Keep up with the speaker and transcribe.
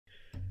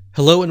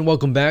Hello and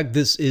welcome back.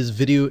 This is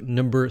video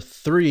number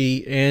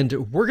 3,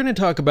 and we're going to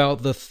talk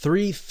about the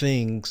 3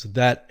 things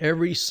that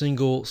every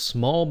single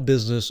small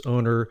business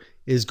owner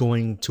is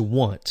going to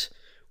want,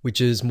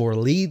 which is more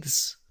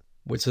leads,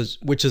 which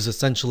is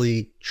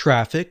essentially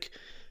traffic,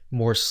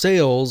 more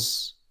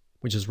sales,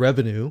 which is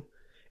revenue,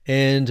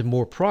 and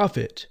more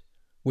profit,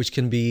 which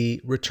can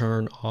be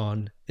return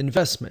on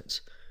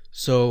investment.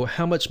 So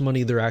how much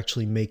money they're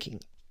actually making.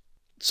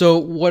 So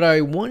what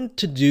I want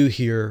to do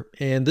here,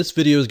 and this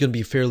video is going to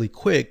be fairly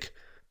quick,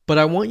 but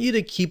I want you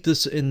to keep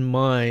this in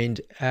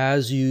mind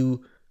as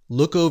you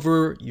look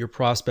over your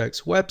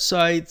prospects'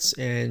 websites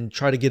and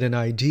try to get an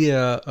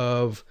idea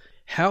of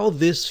how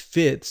this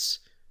fits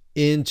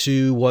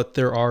into what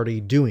they're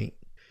already doing.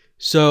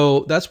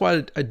 So that's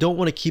why I don't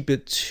want to keep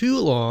it too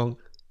long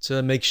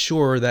to make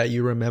sure that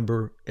you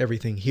remember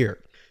everything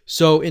here.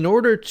 So in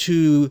order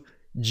to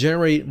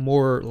generate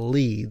more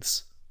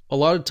leads, a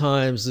lot of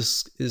times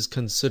this is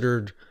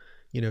considered,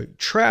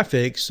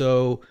 traffic.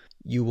 So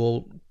you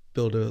will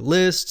build a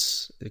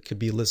list. It could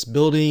be list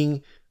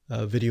building,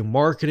 video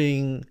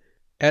marketing,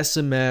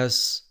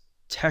 SMS,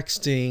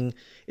 texting.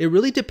 It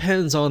really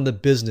depends on the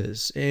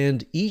business,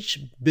 and each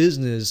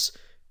business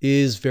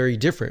is very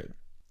different.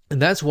 And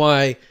that's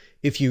why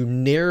if you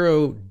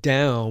narrow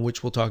down,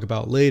 which we'll talk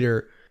about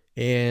later,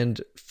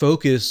 and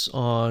focus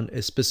on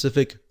a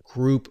specific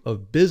group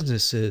of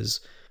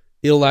businesses,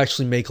 it'll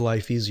actually make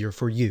life easier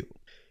for you.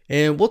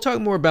 And we'll talk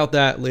more about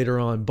that later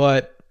on,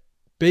 but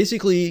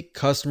basically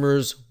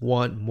customers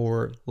want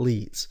more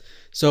leads.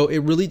 So it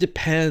really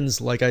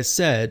depends, like I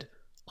said,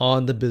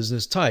 on the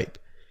business type.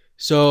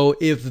 So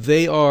if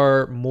they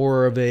are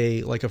more of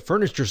like a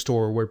furniture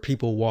store where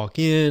people walk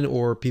in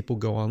or people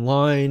go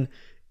online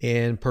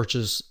and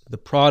purchase the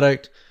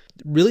product,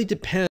 it really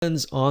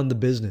depends on the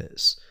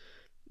business.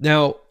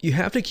 Now, you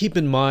have to keep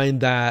in mind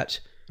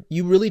that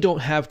you really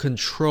don't have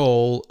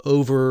control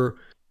over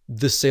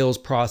the sales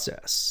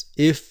process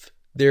if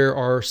there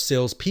are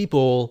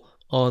salespeople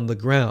on the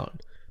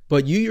ground.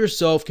 But you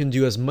yourself can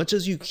do as much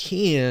as you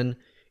can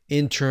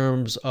in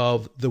terms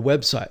of the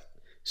website.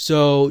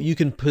 So you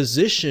can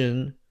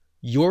position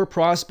your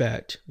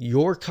prospect,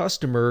 your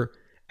customer,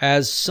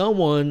 as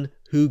someone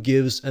who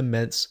gives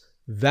immense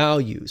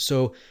value.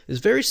 So it's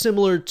very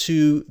similar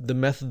to the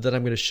method that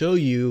I'm going to show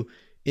you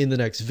in the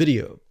next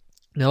video.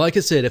 Now, like I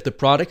said, if the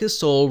product is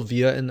sold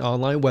via an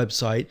online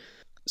website,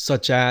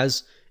 such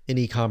as an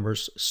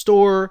e-commerce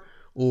store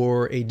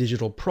or a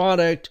digital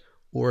product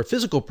or a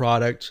physical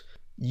product,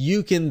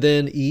 you can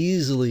then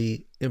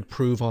easily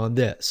improve on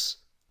this.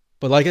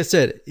 But like I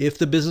said, if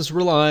the business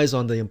relies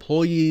on the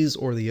employees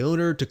or the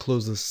owner to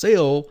close the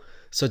sale,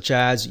 such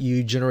as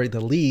you generate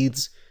the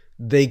leads,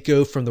 they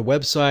go from the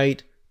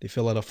website, they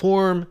fill out a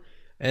form,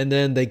 and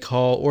then they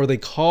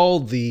call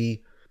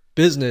the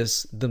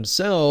business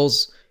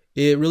themselves.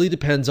 It really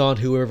depends on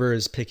whoever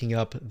is picking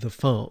up the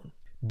phone.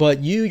 But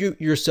you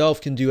yourself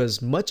can do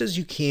as much as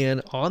you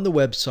can on the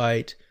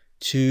website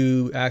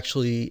to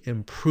actually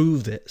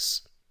improve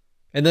this.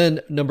 And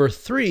then number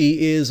 3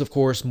 is, of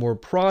course, more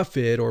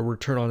profit or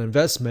return on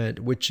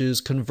investment, which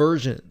is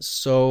conversions.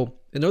 So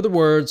in other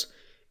words,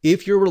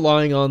 if you're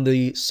relying on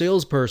the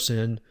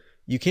salesperson,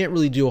 you can't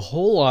really do a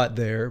whole lot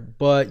there,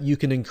 but you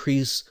can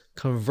increase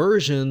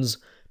conversions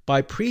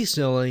by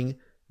pre-selling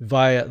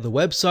via the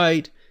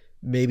website.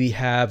 Maybe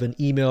have an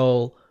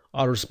email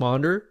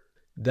autoresponder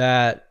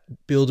that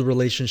builds a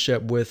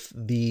relationship with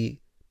the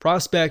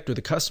prospect or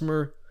the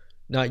customer,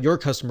 not your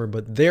customer,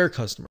 but their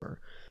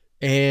customer.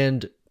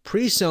 And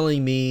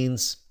pre-selling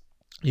means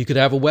you could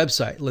have a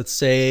website. Let's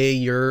say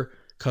your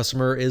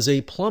customer is a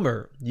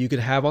plumber. You could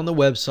have on the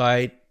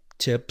website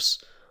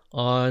tips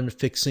on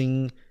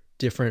fixing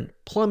different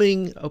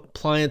plumbing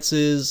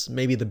appliances,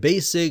 maybe the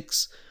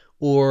basics,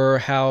 or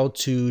how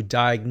to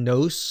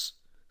diagnose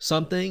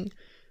something.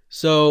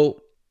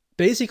 So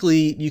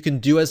basically, you can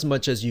do as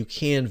much as you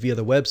can via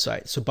the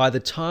website. So by the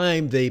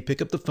time they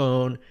pick up the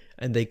phone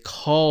and they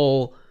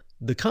call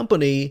the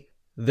company,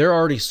 they're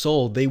already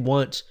sold. They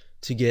want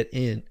to get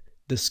in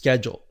the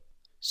schedule.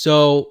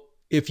 So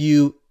if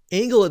you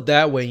angle it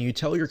that way and you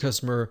tell your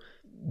customer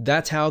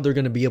that's how they're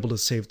going to be able to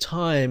save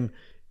time,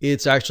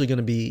 it's actually going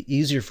to be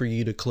easier for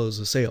you to close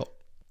the sale.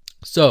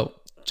 So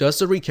just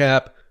to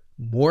recap,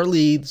 more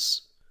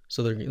leads.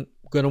 So they're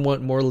going to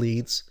want more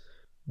leads,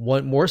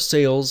 want more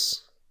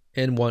sales,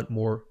 and want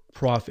more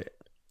profit.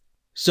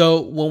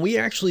 So when we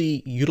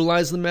actually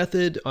utilize the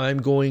method, I'm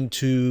going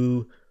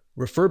to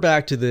refer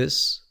back to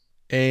this,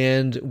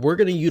 and we're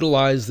going to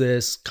utilize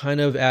this kind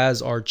of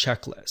as our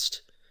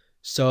checklist.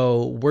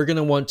 So we're going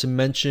to want to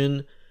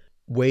mention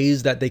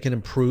ways that they can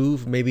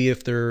improve. Maybe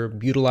if they're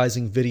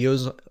utilizing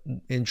videos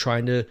and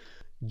trying to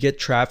get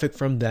traffic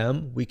from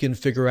them, we can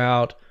figure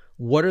out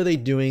what are they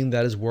doing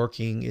that is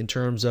working in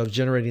terms of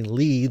generating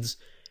leads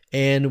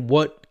and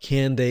what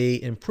can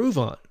they improve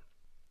on.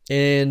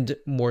 And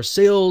more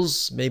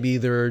sales, maybe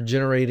they're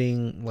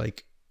generating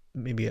like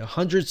maybe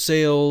 100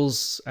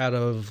 sales out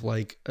of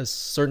like a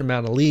certain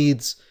amount of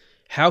leads.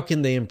 How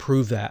can they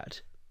improve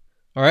that?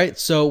 All right,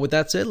 so with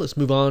that said, let's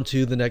move on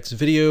to the next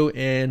video,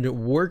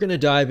 and we're going to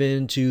dive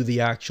into the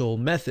actual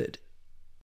method.